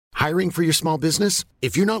Hiring for your small business?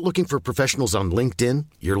 If you're not looking for professionals on LinkedIn,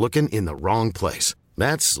 you're looking in the wrong place.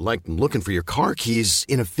 That's like looking for your car keys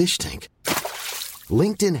in a fish tank.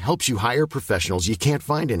 LinkedIn helps you hire professionals you can't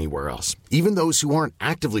find anywhere else, even those who aren't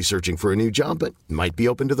actively searching for a new job but might be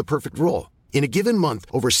open to the perfect role. In a given month,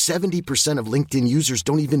 over 70% of LinkedIn users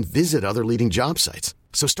don't even visit other leading job sites.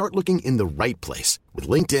 So start looking in the right place. With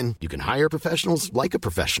LinkedIn, you can hire professionals like a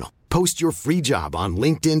professional. Post your free job on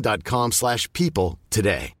linkedin.com/people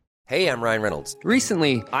today. Hey, I'm Ryan Reynolds.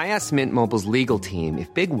 Recently, I asked Mint Mobile's legal team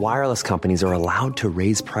if big wireless companies are allowed to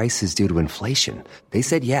raise prices due to inflation. They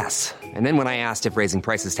said yes. And then when I asked if raising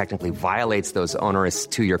prices technically violates those onerous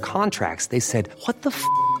 2-year contracts, they said, "What the f***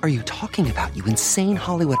 are you talking about, you insane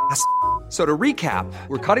Hollywood ass?" So to recap,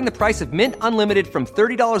 we're cutting the price of Mint Unlimited from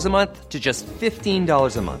 $30 a month to just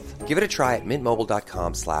 $15 a month. Give it a try at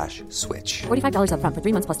mintmobile.com/switch. $45 up front for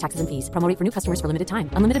 3 months plus taxes and fees. Promo rate for new customers for limited time.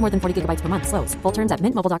 Unlimited more than 40 gigabytes per month. Slows full terms at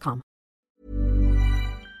mintmobile.com.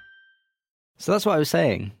 So that's what I was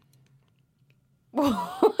saying. What?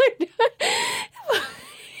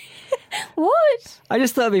 I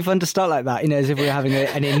just thought it'd be fun to start like that, as if we were having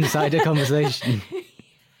an insider conversation.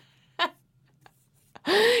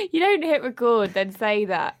 You don't hit record, then say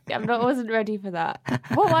that. I wasn't ready for that.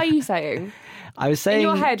 What were you saying? I was saying... In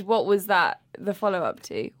your head, what was that, the follow-up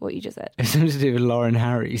to what you just said? It's something to do with Lauren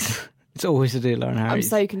Harries. It's always to do with Lauren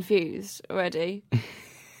Harries. I'm so confused already.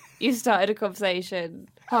 You started a conversation,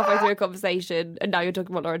 halfway through a conversation, and now you're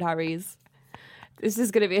talking about Lauren Harries. This is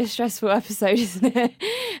going to be a stressful episode, isn't it?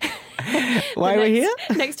 Why are we here?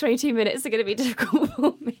 Next 22 minutes are going to be difficult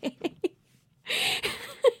for me.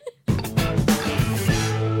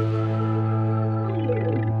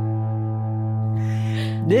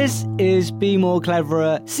 This is Be More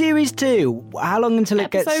Cleverer, Series 2. How long until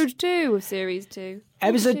it gets... Episode 2 of Series 2.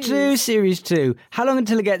 Episode 2, Series 2. How long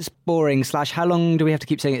until it gets boring, / how long do we have to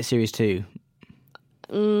keep saying it's Series 2?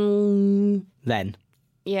 Then?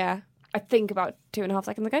 Yeah. I think about 2.5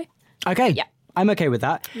 seconds ago. Okay. Yeah. I'm okay with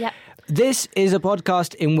that. Yeah. This is a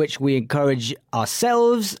podcast in which we encourage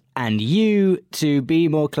ourselves and you to be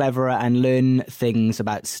more cleverer and learn things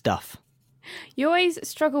about stuff. You always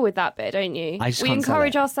struggle with that bit, don't you? I just we can't sell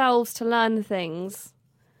encourage it. ourselves to learn things.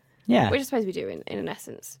 Yeah. Which I suppose we do in an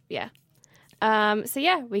essence. Yeah.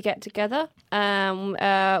 We get together.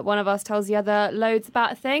 One of us tells the other loads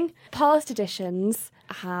about a thing. Past editions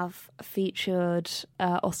have featured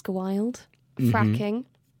Oscar Wilde, fracking,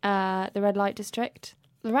 the Red Light District,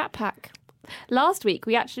 the Rat Pack. Last week,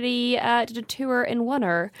 we actually did a tour in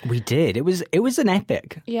Wonner. We did. It was an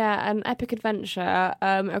epic. Yeah, an epic adventure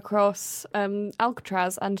across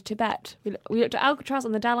Alcatraz and Tibet. We looked at Alcatraz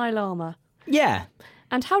and the Dalai Lama. Yeah.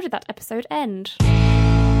 And how did that episode end?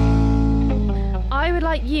 I would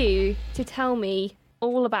like you to tell me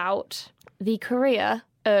all about the career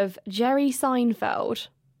of Jerry Seinfeld.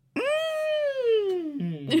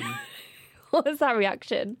 What was that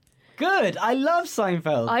reaction? Good. I love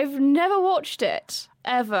Seinfeld. I've never watched it,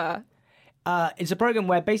 ever. It's a program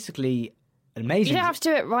where basically amazing... You don't have to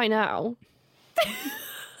do it right now.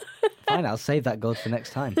 Fine, I'll save that gold for next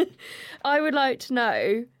time. I would like to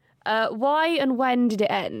know why and when did it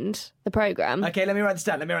end, the programme? Okay, let me write this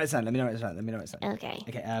down. Okay.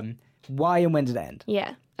 Okay, why and when did it end?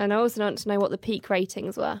 Yeah, and I also want to know what the peak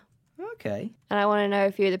ratings were. Okay. And I want to know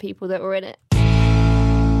a few of the people that were in it.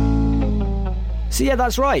 So yeah,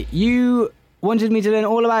 that's right. You wanted me to learn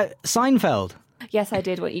all about Seinfeld. Yes, I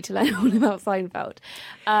did want you to learn all about Seinfeld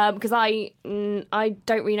because I don't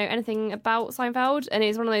really know anything about Seinfeld, and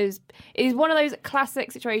it's one of those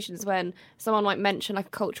classic situations when someone might mention like a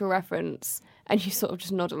cultural reference, and you sort of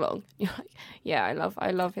just nod along. You're like, yeah, I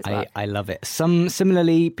love his work. I love it.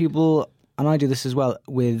 Similarly, people, and I do this as well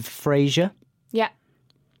with Frasier. Yeah,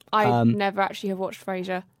 I never actually have watched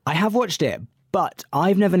Frasier. I have watched it, but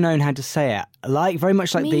I've never known how to say it. Very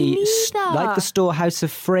much like the Storehouse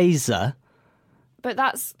of Fraser. But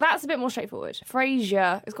that's a bit more straightforward.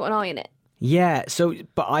 Frasier has got an I in it. Yeah,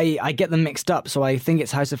 but I get them mixed up, so I think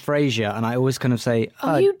it's House of Frasier, and I always kind of say...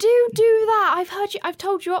 Oh, you do that. I've heard you, I've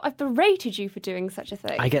told you, I've berated you for doing such a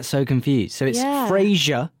thing. I get so confused. So it's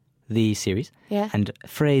Frasier, the series, and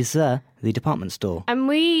Fraser, the department store. And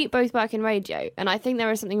we both work in radio, and I think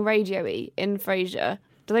there is something radio-y in Frasier.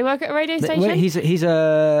 Do they work at a radio station? He's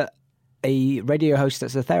a radio host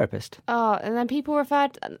that's a therapist. Oh, and then people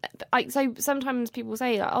referred... so sometimes people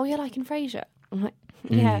say, like, oh, yeah, like in Frasier. I'm like,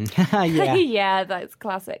 yeah. Yeah. Yeah, that's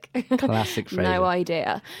classic. Classic Frasier. No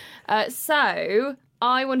idea. So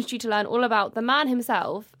I wanted you to learn all about the man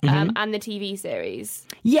himself and the TV series.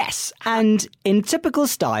 Yes, and in typical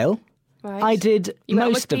style, Right. I did You went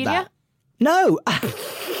on most of Wikipedia? that. No!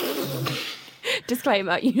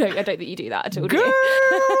 Disclaimer, I don't think you do that at all. do Girl! you?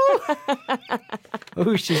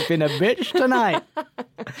 Oh, she's been a bitch tonight.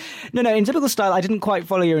 No, in typical style, I didn't quite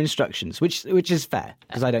follow your instructions, which is fair,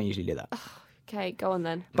 because I don't usually do that. Okay, go on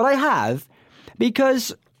then. But I have,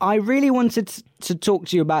 because I really wanted to talk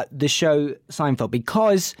to you about the show Seinfeld,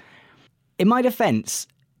 because, in my defence,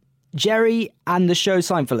 Jerry and the show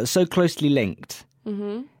Seinfeld are so closely linked,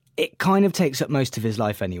 it kind of takes up most of his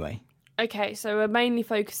life anyway. Okay, so we're mainly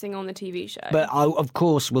focusing on the TV show. But of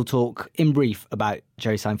course, we'll talk in brief about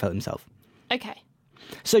Jerry Seinfeld himself. Okay.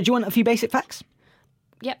 So do you want a few basic facts?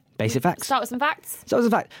 Yep. Basic facts. Start with some facts. So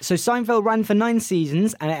Seinfeld ran for 9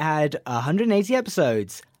 seasons and it had 180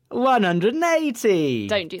 episodes. 180!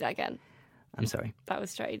 Don't do that again. I'm sorry. That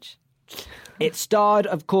was strange. It starred,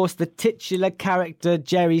 of course, the titular character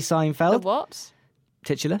Jerry Seinfeld. The what?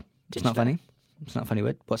 Titular. It's not funny. It's not a funny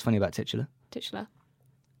word. What's funny about titular? Titular.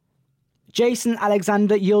 Jason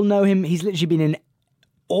Alexander, you'll know him. He's literally been in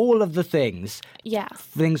all of the things. Yeah.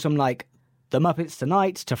 Things from like The Muppets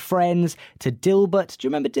Tonight to Friends to Dilbert. Do you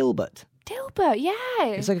remember Dilbert? Dilbert, yeah.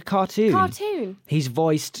 It's like a cartoon. Cartoon. He's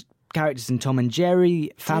voiced characters in Tom and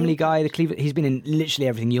Jerry, Family Guy, The Cleveland. He's been in literally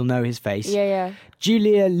everything. You'll know his face. Yeah.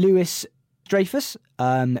 Julia Louis-Dreyfus.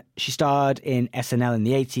 She starred in SNL in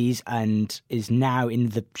the 80s and is now in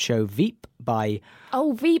the show Veep by...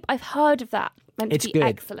 Oh, Veep, I've heard of that. Meant It's to be good.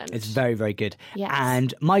 excellent. It's very, very good. Yes.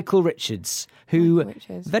 And Michael Richards, who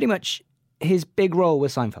very much his big role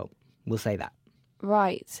was Seinfeld. We'll say that.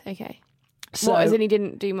 Right, okay. So, What, as in he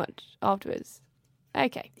didn't do much afterwards?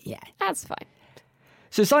 Okay. Yeah. That's fine.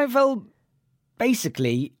 So Seinfeld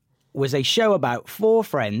basically was a show about 4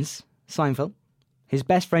 friends. Seinfeld, his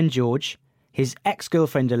best friend George, his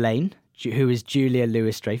ex-girlfriend Elaine, who is Julia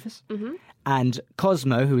Louis-Dreyfus, and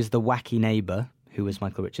Cosmo, who is the wacky neighbour, who was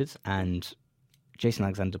Michael Richards, and Jason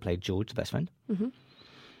Alexander played George, the best friend.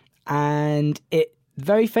 And it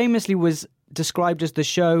very famously was described as the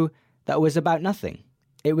show that was about nothing.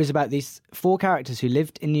 It was about these 4 characters who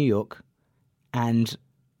lived in New York and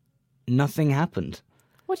nothing happened.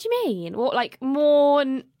 What do you mean? What, like more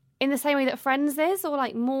in the same way that Friends is, or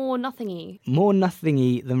like more nothingy? More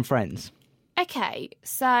nothingy than Friends. Okay,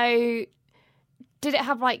 so did it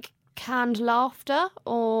have like canned laughter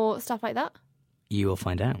or stuff like that? You will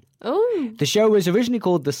find out. Oh, The show was originally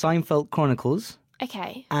called The Seinfeld Chronicles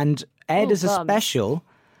okay. and aired Oh, as a bums. special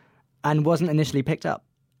and wasn't initially picked up.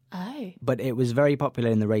 Oh, But it was very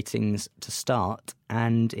popular in the ratings to start,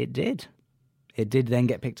 and it did. It did then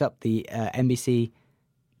get picked up. The NBC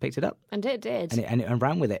picked it up and it did. and it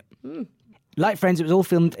ran with it. Like Friends, it was all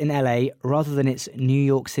filmed in LA rather than its New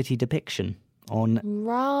York City depiction on...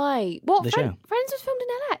 Right. What? The show. Friends was filmed in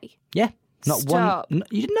LA? Yeah, not Stop. one...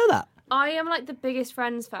 You didn't know that? I am like the biggest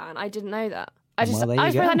Friends fan. I didn't know that. I Well, there you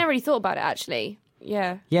suppose go. I never really thought about it actually.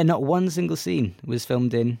 Yeah. Yeah, not one single scene was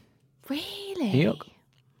filmed in Really? New York.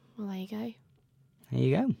 Well, there you go. There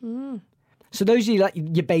you go. So those are like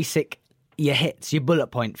your basic, your hits, your bullet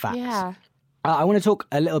point facts. Yeah. I want to talk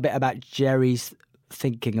a little bit about Jerry's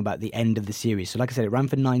thinking about the end of the series. So like I said, it ran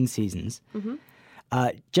for 9 seasons.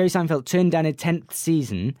 Jerry Seinfeld turned down a 10th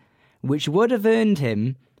season, which would have earned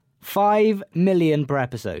him $5 million per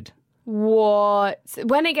episode. What?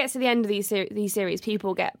 When it gets to the end of these series,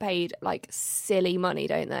 people get paid like silly money,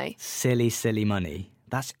 don't they? Silly, silly money.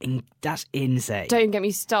 That's insane. Don't get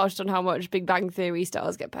me started on how much Big Bang Theory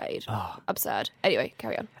stars get paid. Absurd. Anyway,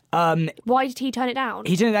 carry on. Why did he turn it down?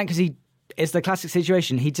 He turned it down because it's the classic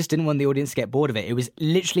situation. He just didn't want the audience to get bored of it. It was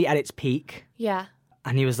literally at its peak. Yeah.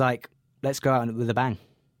 And he was like, let's go out with a bang.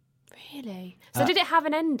 Really? So did it have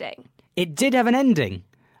an ending? It did have an ending.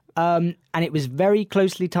 And it was very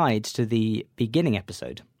closely tied to the beginning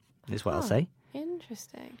episode, is what I'll say.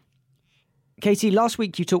 Interesting. Katie, last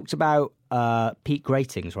week you talked about peak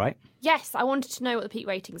ratings, right? Yes, I wanted to know what the peak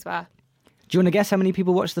ratings were. Do you want to guess how many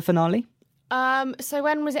people watched the finale? So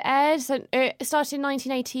when was it aired? So it started in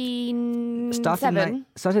 1987.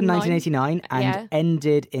 Started in 1989 and Yeah.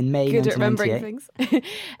 ended in May Good at 1998. remembering things.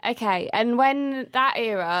 Okay, and when that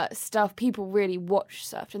era stuff, people really watched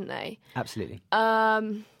stuff, didn't they? Absolutely.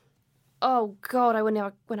 Oh God, I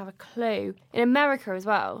wouldn't have a clue. In America as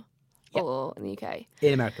well, or in the UK.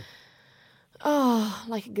 In America. Oh,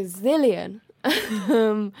 like a gazillion.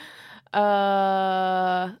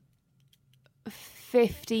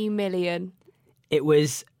 50 million. It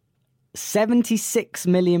was 76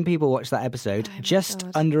 million people watched that episode, just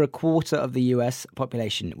under a quarter of the US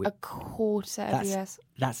population. A quarter of the US.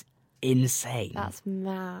 That's insane. That's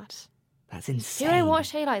mad. That's They insane. don't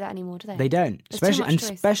watch TV like that anymore, do they? They don't, There's too much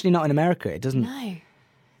choice. especially not in America. It doesn't. No.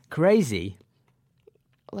 Crazy.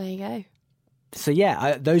 Well, there you go. So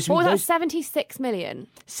yeah, those. What was that? those 76 million.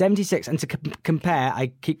 76, and to compare,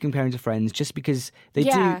 I keep comparing to Friends just because they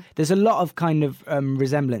Yeah. do. There's a lot of kind of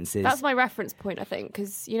resemblances. That's my reference point, I think,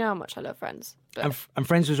 because you know how much I love Friends. But... And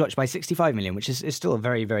Friends was watched by 65 million, which is still a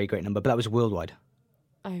very, very great number, but that was worldwide.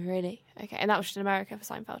 Oh, really? Okay, and that was just in America for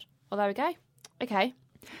Seinfeld. Well, there we go. Okay.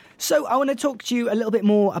 So I want to talk to you a little bit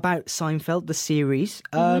more about Seinfeld, the series.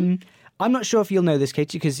 I'm not sure if you'll know this,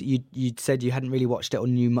 Katie, because you said you hadn't really watched it or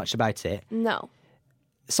knew much about it. No.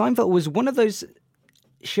 Seinfeld was one of those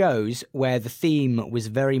shows where the theme was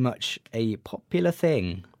very much a popular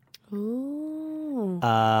thing. Ooh.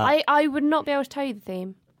 I would not be able to tell you the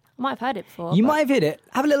theme. I might have heard it before. You might have heard it.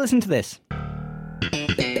 Have a little listen to this.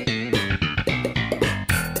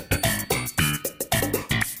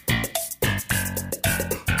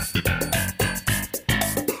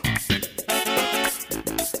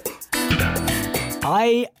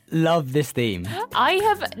 I love this theme. I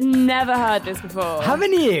have never heard this before.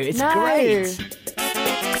 Haven't you? It's No. great.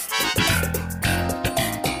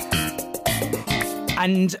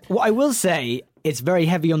 And what I will say, it's very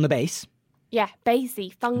heavy on the bass. Yeah,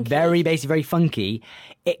 bassy, funky. Very bassy, very funky.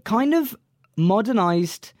 It kind of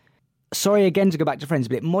modernised... Sorry again to go back to Friends,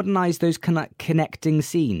 but it modernised those connecting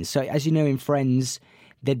scenes. So as you know in Friends,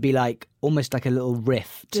 there'd be like almost like a little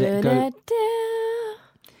riff to go...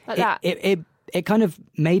 Like that. It kind of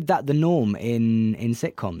made that the norm in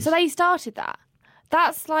sitcoms. So they started that.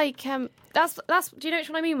 That's like that's. Do you know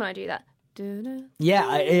what I mean when I do that? Yeah,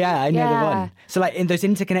 I know the one. So like in those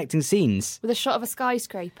interconnecting scenes, With a shot of a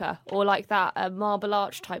skyscraper or like that, a marble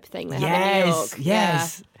arch type thing they have in New York.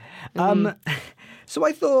 yes. So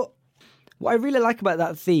I thought what I really like about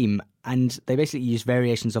that theme, and they basically use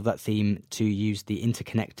variations of that theme to use the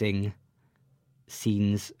interconnecting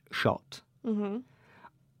scenes shot. Mm-hmm.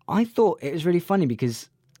 I thought it was really funny because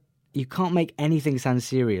you can't make anything sound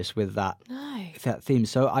serious with that theme.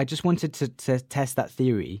 So I just wanted to test that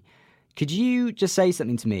theory. Could you just say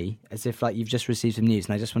something to me as if like you've just received some news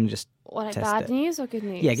and I just want to just What, like test bad it? news or good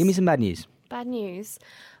news? Yeah, give me some bad news. Bad news.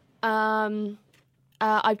 I've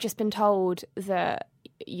just been told that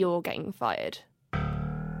you're getting fired.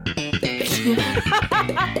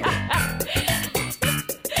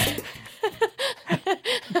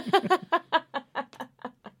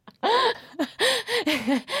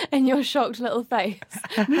 And your shocked little face.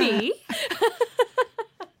 Me?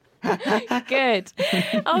 Good.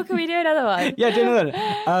 Oh, can we do another one? Yeah, do another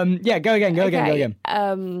one. Yeah, go again.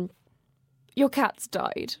 Your cat's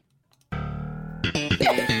died.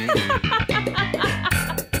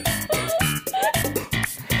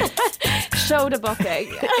 Shoulder bopping.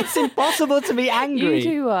 It's impossible to be angry. You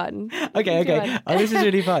do one. Okay. do one. Oh, this is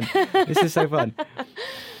really fun. This is so fun.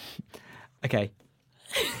 Okay.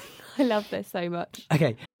 I love this so much.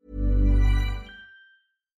 Okay.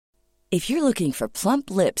 If you're looking for plump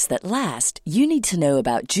lips that last, you need to know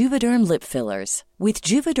about Juvederm lip fillers. With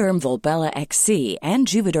Juvederm Volbella XC and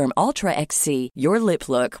Juvederm Ultra XC, your lip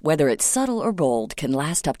look, whether it's subtle or bold, can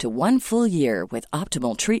last up to 1 full year with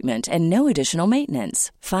optimal treatment and no additional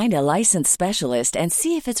maintenance. Find a licensed specialist and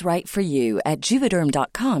see if it's right for you at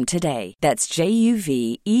Juvederm.com today. That's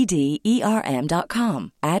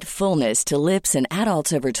JUVEDERM.com. Add fullness to lips in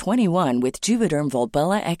adults over 21 with Juvederm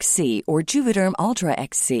Volbella XC or Juvederm Ultra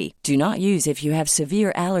XC. Do not use if you have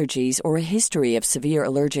severe allergies or a history of severe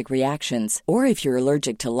allergic reactions, or if you're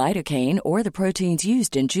allergic to lidocaine or the proteins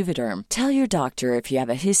used in Juvederm. Tell your doctor if you have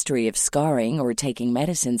a history of scarring or taking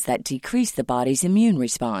medicines that decrease the body's immune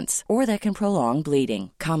response or that can prolong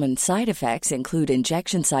bleeding. Common side effects include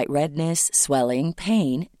injection site redness, swelling,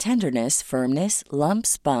 pain, tenderness, firmness,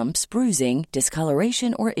 lumps, bumps, bruising,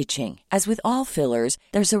 discoloration, or itching. As with all fillers,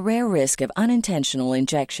 there's a rare risk of unintentional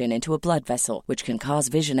injection into a blood vessel, which can cause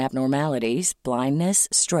vision abnormalities, blindness,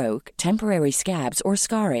 stroke, temporary scabs, or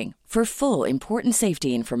scarring. For full, important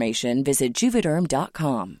safety information, visit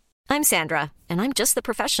Juvederm.com. I'm Sandra, and I'm just the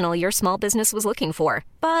professional your small business was looking for.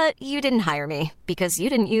 But you didn't hire me because you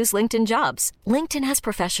didn't use LinkedIn Jobs. LinkedIn has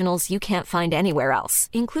professionals you can't find anywhere else,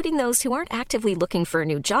 including those who aren't actively looking for a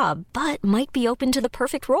new job, but might be open to the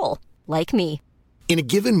perfect role, like me. In a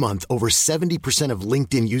given month, over 70% of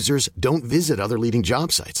LinkedIn users don't visit other leading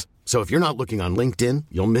job sites. So if you're not looking on LinkedIn,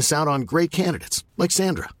 you'll miss out on great candidates like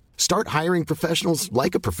Sandra. Start hiring professionals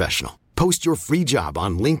like a professional. Post your free job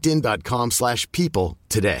on linkedin.com/people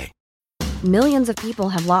today. Millions of people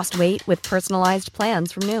have lost weight with personalized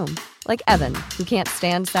plans from Noom. Like Evan, who can't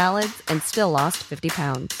stand salads and still lost 50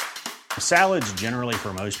 pounds. Salads generally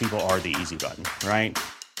for most people are the easy button, right?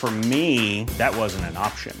 For me, that wasn't an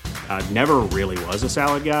option. I never really was a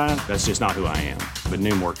salad guy. That's just not who I am. But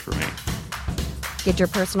Noom worked for me. Get your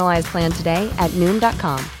personalized plan today at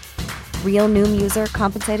Noom.com. Real Noom user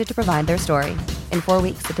compensated to provide their story. In 4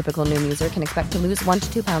 weeks, the typical Noom user can expect to lose 1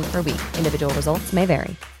 to 2 pounds per week. Individual results may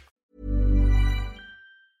vary.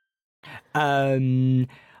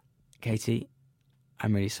 Katie,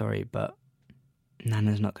 I'm really sorry, but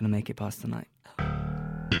Nana's not going to make it past the night.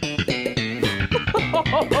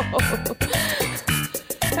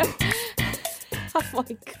 Oh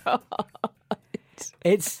my God.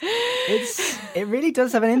 It really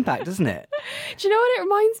does have an impact, doesn't it? Do you know what it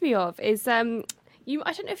reminds me of? Is I don't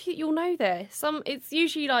know if you'll know this. It's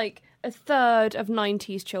usually like a third of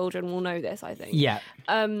 90s children will know this, I think. Yeah.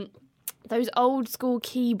 Those old school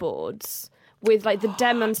keyboards with like the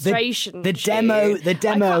demonstration. The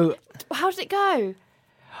demo. How did it go?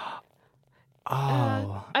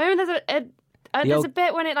 Oh. I remember there's a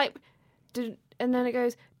bit when it like, and then it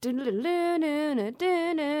goes. I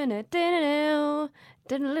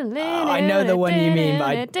know the one you mean,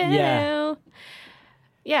 but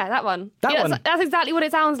yeah, that one. That's exactly what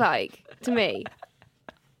it sounds like to me.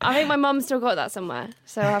 I think my mum's still got that somewhere,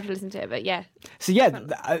 so I'll have to listen to it. But yeah. So yeah,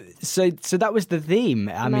 so that was the theme.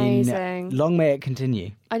 I Amazing. mean, long may it continue.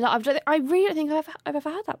 I really don't think I've ever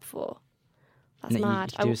had that before. That's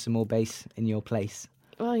mad. You do some more bass in your place.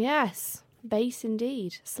 Well, yes, bass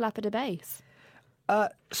indeed. Slap at a bass.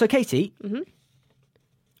 So Katie,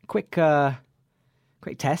 quick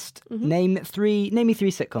test. Mm-hmm. Name me three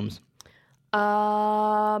sitcoms.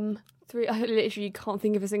 Three. I literally can't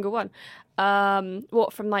think of a single one.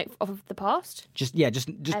 What from like off of the past? Just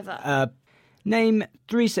Ever. Name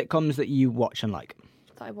 3 sitcoms that you watch and like.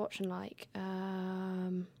 That I watch and like.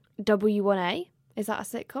 W1A, is that a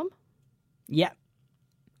sitcom? Yeah.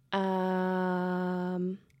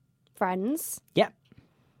 Friends. Yeah.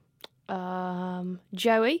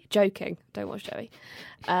 Joey. Joking. Don't watch Joey.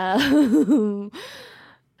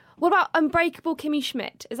 What about Unbreakable Kimmy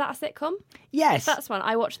Schmidt? Is that a sitcom? Yes. That's one.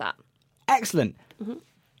 I watched that. Excellent. Mm-hmm.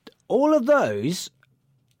 All of those,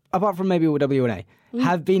 apart from maybe W1A,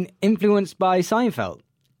 have been influenced by Seinfeld.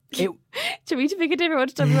 To me, to pick a different one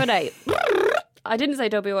to W1A. I didn't say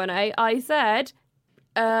W1A. I said...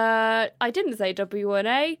 I didn't say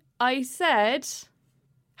W1A. I said...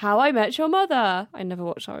 How I Met Your Mother. I never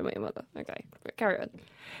watched How I Met Your Mother. Okay, carry on.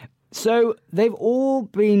 So they've all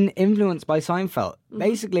been influenced by Seinfeld.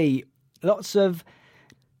 Basically, lots of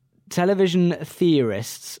television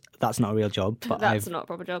theorists. That's not a real job, but that's not a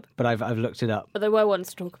proper job. But I've looked it up. But there were ones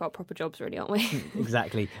to talk about proper jobs, really, aren't we?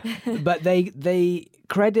 Exactly. But they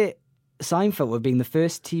credit Seinfeld with being the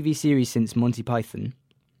first TV series since Monty Python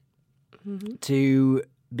to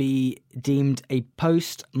be deemed a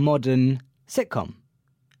postmodern sitcom.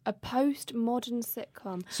 A postmodern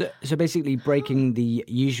sitcom. So basically breaking the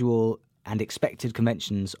usual and expected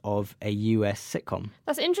conventions of a US sitcom.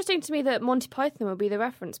 That's interesting to me that Monty Python would be the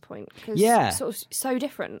reference point. Cause sort of so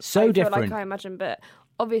different. Different. I imagine, but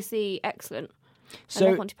obviously excellent. So, I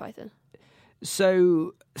love Monty Python.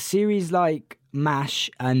 So series like MASH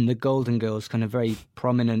and The Golden Girls, kind of very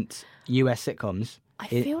prominent US sitcoms. I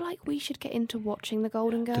feel like we should get into watching The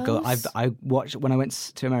Golden Girls. I watched when I went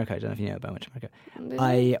to America. I don't know if you know about America.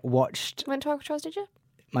 I watched. Went to Alcatraz, did you?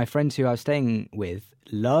 My friend who I was staying with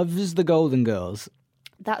loves The Golden Girls.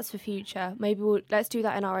 That's for future. Maybe let's do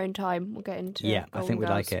that in our own time. We'll get into Golden I think we'd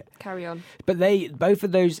Girls. like it. Carry on. But both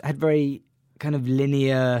of those had very kind of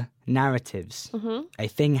linear narratives. Mm-hmm. A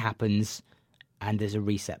thing happens, and there's a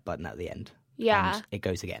reset button at the end. Yeah, and it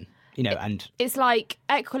goes again. And it's like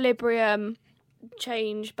equilibrium.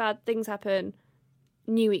 Change, bad things happen,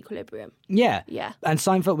 new equilibrium. Yeah. And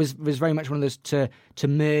Seinfeld was very much one of those to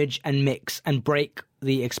merge and mix and break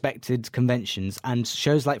the expected conventions, and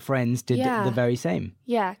shows like Friends did the very same.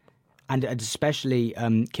 Yeah. And especially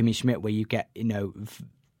Kimmy Schmidt, where you get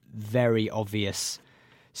very obvious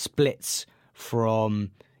splits from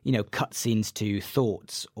cutscenes to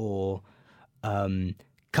thoughts or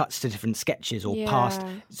cuts to different sketches or past.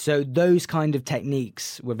 So those kind of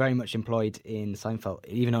techniques were very much employed in Seinfeld,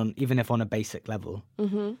 even if on a basic level.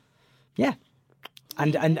 Mm-hmm. Yeah,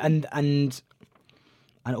 and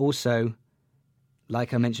also,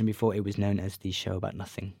 like I mentioned before, it was known as the show about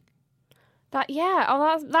nothing. That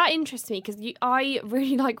interests me because I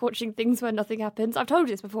really like watching things where nothing happens. I've told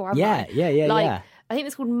you this before, haven't I? Yeah. I think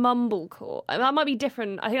it's called Mumblecore. That might be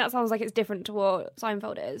different. I think that sounds like it's different to what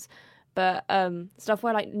Seinfeld is. But stuff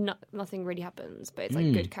where like nothing really happens, but it's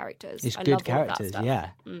like good characters. It's I good love characters, all of that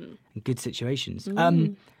stuff. And good situations. Do you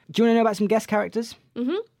want to know about some guest characters?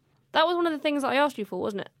 Mm-hmm. That was one of the things that I asked you for,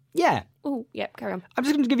 wasn't it? Yeah. Oh, yep. Carry on. I'm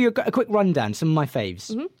just going to give you a quick rundown. Some of my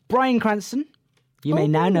faves. Mm-hmm. Bryan Cranston. You may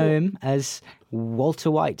now know him as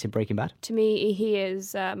Walter White in Breaking Bad. To me, he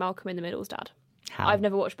is Malcolm in the Middle's dad. How? I've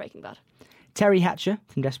never watched Breaking Bad. Terry Hatcher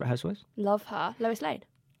from Desperate Housewives. Love her. Lois Lane.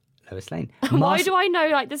 Lois Lane. Why do I know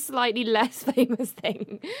like the slightly less famous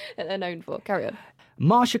thing that they're known for? Carry on.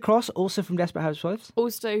 Marsha Cross, also from Desperate Housewives.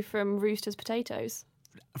 Also from Rooster's Potatoes.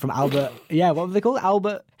 From Albert... Yeah, what were they called?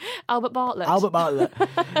 Albert Bartlett.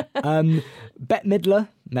 Bette Midler,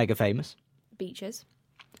 mega famous. Beaches.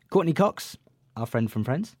 Courtney Cox, our friend from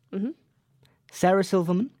Friends. Mm-hmm. Sarah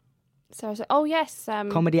Silverman. Oh, yes.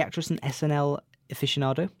 Comedy actress and SNL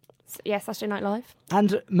aficionado. Yes, Saturday Night Live.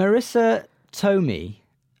 And Marissa Tomei.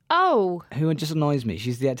 Oh. Who just annoys me.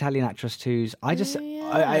 She's the Italian actress who's... I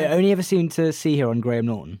only ever seem to see her on Graham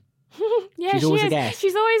Norton. Yeah, she's always a guest.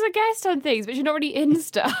 She's always a guest on things, but she's not really in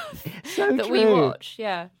stuff that we watch.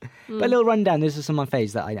 Yeah. But a little rundown. Those are some of my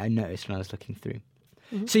faves that I noticed when I was looking through.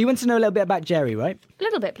 Mm-hmm. So you want to know a little bit about Jerry, right? A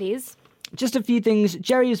little bit, please. Just a few things.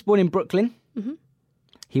 Jerry was born in Brooklyn. Mm-hmm.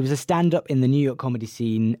 He was a stand-up in the New York comedy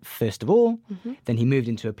scene, first of all. Mm-hmm. Then he moved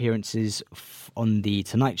into appearances on The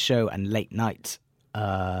Tonight Show and Late Night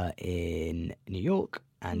in New York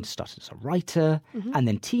and started as a writer and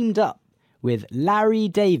then teamed up with Larry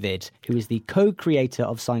David, who is the co-creator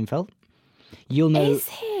of Seinfeld. Is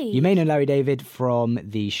he? You may know Larry David from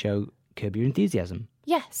the show Curb Your Enthusiasm.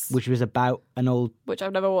 Yes. Which was about Which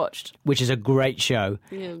I've never watched. Which is a great show.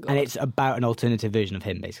 Oh, God. And it's about an alternative version of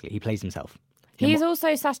him, basically. He plays himself. He's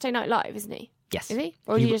also Saturday Night Live, isn't he? Yes. Is he?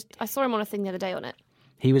 Or I saw him on a thing the other day on it.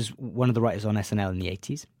 He was one of the writers on SNL in the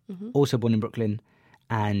 80s. Also born in Brooklyn.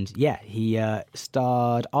 And yeah, he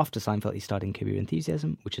starred, after Seinfeld, he starred in Curb Your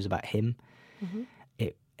Enthusiasm, which is about him. Mm-hmm.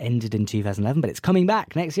 It ended in 2011, but it's coming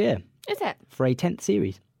back next year. Is it? For a 10th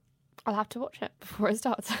series. I'll have to watch it before it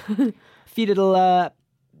starts. A few little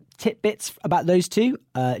tidbits about those two.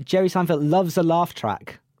 Jerry Seinfeld loves a laugh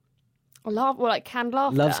track. Like canned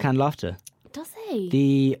laughter? Loves canned laughter. Does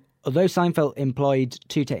he? Although Seinfeld employed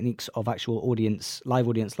two techniques of actual live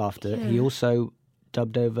audience laughter, he also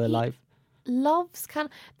dubbed over live. Loves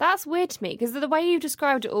That's weird to me, because the way you've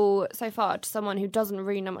described it all so far to someone who doesn't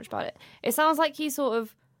really know much about it, it sounds like he's sort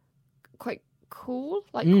of quite cool,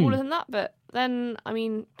 like cooler than that, but then, I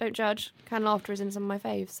mean, don't judge. Canned laughter is in some of my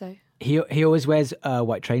faves, so... He always wears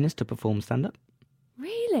white trainers to perform stand-up.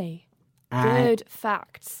 Really? Good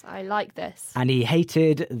facts. I like this. And he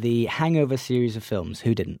hated the Hangover series of films.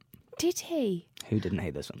 Who didn't? Did he? Who didn't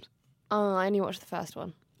hate those films? Oh, I only watched the first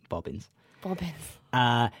one. Bobbins.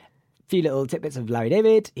 Bobbins. Few little tidbits of Larry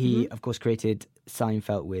David. He, of course, created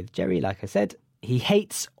Seinfeld with Jerry, like I said. He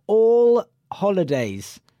hates all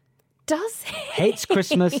holidays. Does he? Hates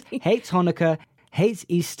Christmas, hates Hanukkah, hates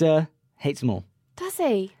Easter, hates them all. Does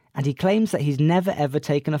he? And he claims that he's never, ever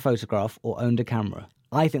taken a photograph or owned a camera.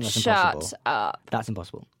 I think that's impossible. Shut up. That's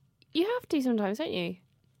impossible. You have to sometimes, don't you?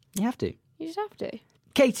 You have to. You just have to.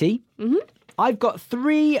 Katie, I've got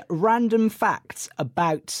 3 random facts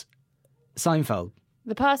about Seinfeld.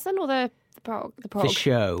 The person or the prog? The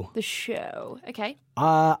show. The show. Okay.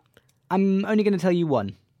 I'm only going to tell you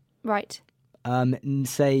one. Right.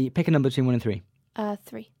 Say, pick a number between 1 and 3.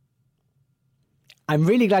 3. I'm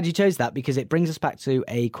really glad you chose that because it brings us back to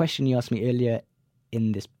a question you asked me earlier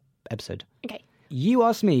in this episode. Okay. You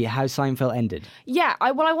asked me how Seinfeld ended. Yeah,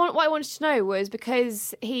 what I wanted to know was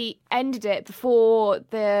because he ended it before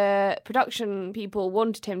the production people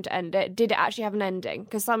wanted him to end it, did it actually have an ending?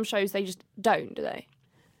 Because some shows, they just don't, do they?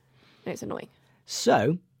 And it's annoying.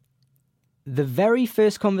 So, the very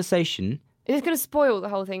first conversation... Is this going to spoil the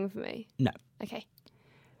whole thing for me? No. Okay.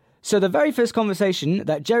 So the very first conversation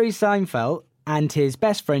that Jerry Seinfeld and his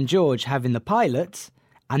best friend George have in the pilot...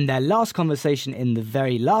 and their last conversation in the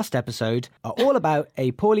very last episode are all about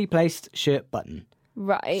a poorly placed shirt button.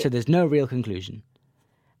 Right. So there's no real conclusion.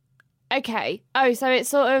 Okay. Oh, so it's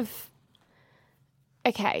sort of...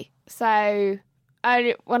 Okay. So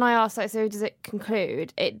when I asked, so does it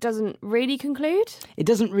conclude? It doesn't really conclude? It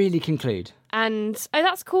doesn't really conclude. And,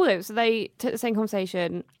 that's cool though. So they took the same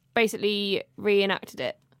conversation, basically reenacted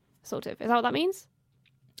it, sort of. Is that what that means?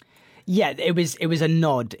 Yeah, it was a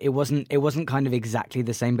nod. It wasn't kind of exactly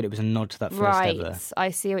the same, but it was a nod to that first ever. Right, I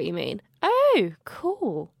see what you mean. Oh,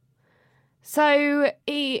 cool. So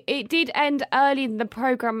it did end earlier than the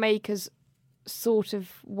program makers sort of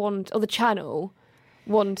want, or the channel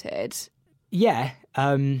wanted. Yeah,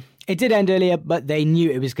 it did end earlier, but they knew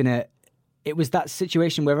it was gonna. It was that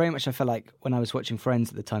situation where very much I felt like when I was watching Friends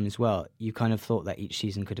at the time as well, you kind of thought that each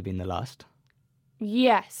season could have been the last.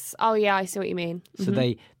 Yes. Oh, yeah, I see what you mean. So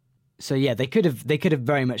they could have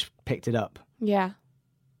very much picked it up. Yeah.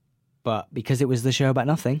 But because it was the show about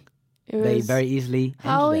nothing, they very easily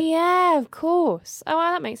ended it. Yeah, of course. Oh,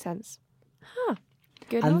 well, that makes sense. Huh.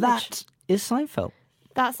 Good and knowledge. that is Seinfeld.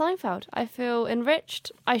 That's Seinfeld. I feel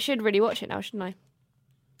enriched. I should really watch it now, shouldn't I?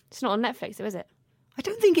 It's not on Netflix, though, is it? I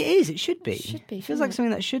don't think it is. It should be. It should be. It feels like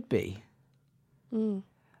something that should be. Mm.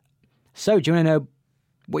 So, do you want to know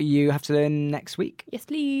what you have to learn next week? Yes,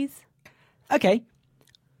 please. Okay.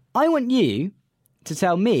 I want you to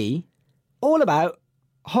tell me all about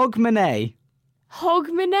Hogmanay.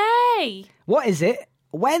 Hogmanay! What is it?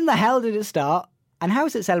 When the hell did it start? And how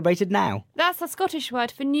is it celebrated now? That's the Scottish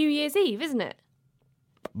word for New Year's Eve, isn't it?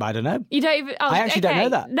 I don't know. You don't even... Oh, I actually don't know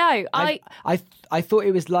that. No, I thought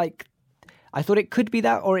it was like... I thought it could be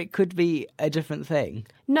that or it could be a different thing.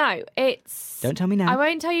 No, it's... Don't tell me now. I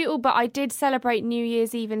won't tell you all, but I did celebrate New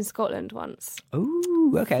Year's Eve in Scotland once.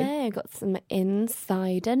 Ooh, okay. There, got some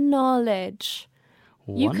insider knowledge.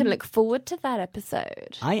 You can look forward to that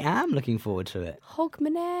episode. I am looking forward to it.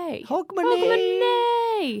 Hogmanay.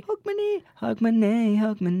 Hogmanay. Hogmanay. Hogmanay.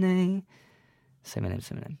 Hogmanay. Say my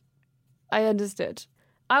name. I understood.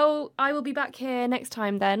 I will be back here next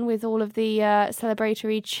time then with all of the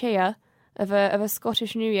celebratory cheer of a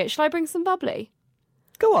Scottish New Year. Shall I bring some bubbly?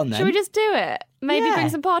 Go on then. Shall we just do it? Maybe Yeah. bring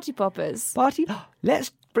some party poppers. Party?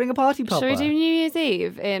 Let's bring a party popper. Shall we do New Year's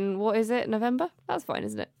Eve in, what is it, November? That's fine,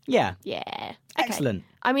 isn't it? Yeah. Yeah. Okay. Excellent.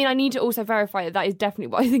 I mean, I need to also verify that is definitely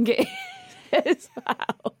what I think it is as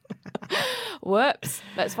well. Whoops.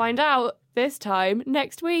 Let's find out this time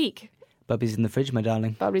next week. Bubby's in the fridge, my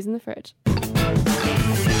darling. Bubbly's in the fridge.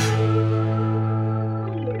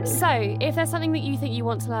 So, if there's something that you think you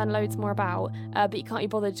want to learn loads more about, but you can't be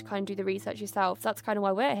bothered to kind of do the research yourself, that's kind of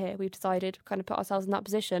why we're here. We've decided to kind of put ourselves in that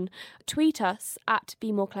position. Tweet us at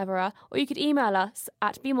BeMoreCleverer, or you could email us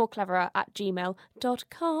at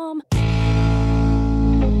bemorecleverer@gmail.com.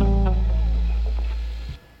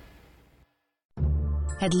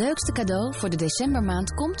 Het leukste cadeau voor de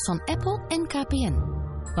decembermaand komt van Apple en KPN.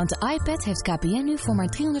 Want de iPad heeft KPN nu voor maar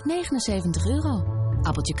 €379.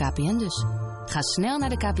 Appeltje KPN dus. Ga snel naar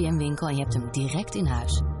de KPN-winkel en je hebt hem direct in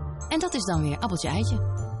huis. En dat is dan weer appeltje eitje.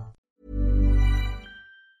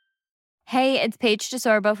 Hey, it's Paige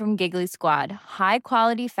DeSorbo from Giggly Squad. High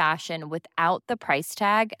quality fashion without the price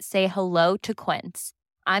tag. Say hello to Quince.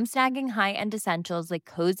 I'm snagging high-end essentials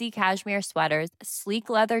like cozy cashmere sweaters, sleek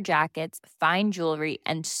leather jackets, fine jewelry,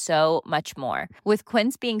 and so much more. With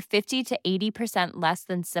Quince being 50 to 80% less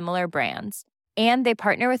than similar brands. And they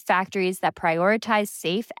partner with factories that prioritize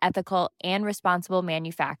safe, ethical, and responsible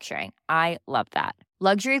manufacturing. I love that.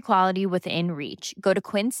 Luxury quality within reach. Go to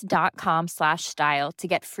quince.com/style to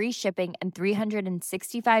get free shipping and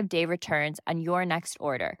 365-day returns on your next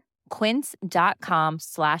order.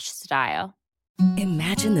 Quince.com/style.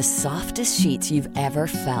 Imagine the softest sheets you've ever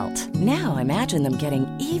felt. Now imagine them getting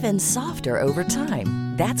even softer over time.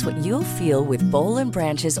 That's what you'll feel with Boll &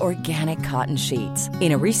 Branch's organic cotton sheets.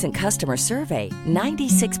 In a recent customer survey,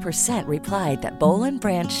 96% replied that Boll &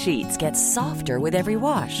 Branch sheets get softer with every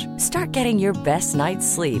wash. Start getting your best night's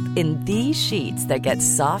sleep in these sheets that get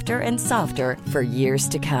softer and softer for years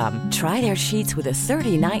to come. Try their sheets with a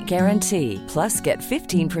 30-night guarantee. Plus, get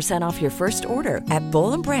 15% off your first order at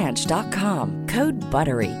bollandbranch.com. Code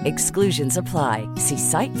BUTTERY. Exclusions apply. See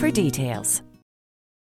site for details.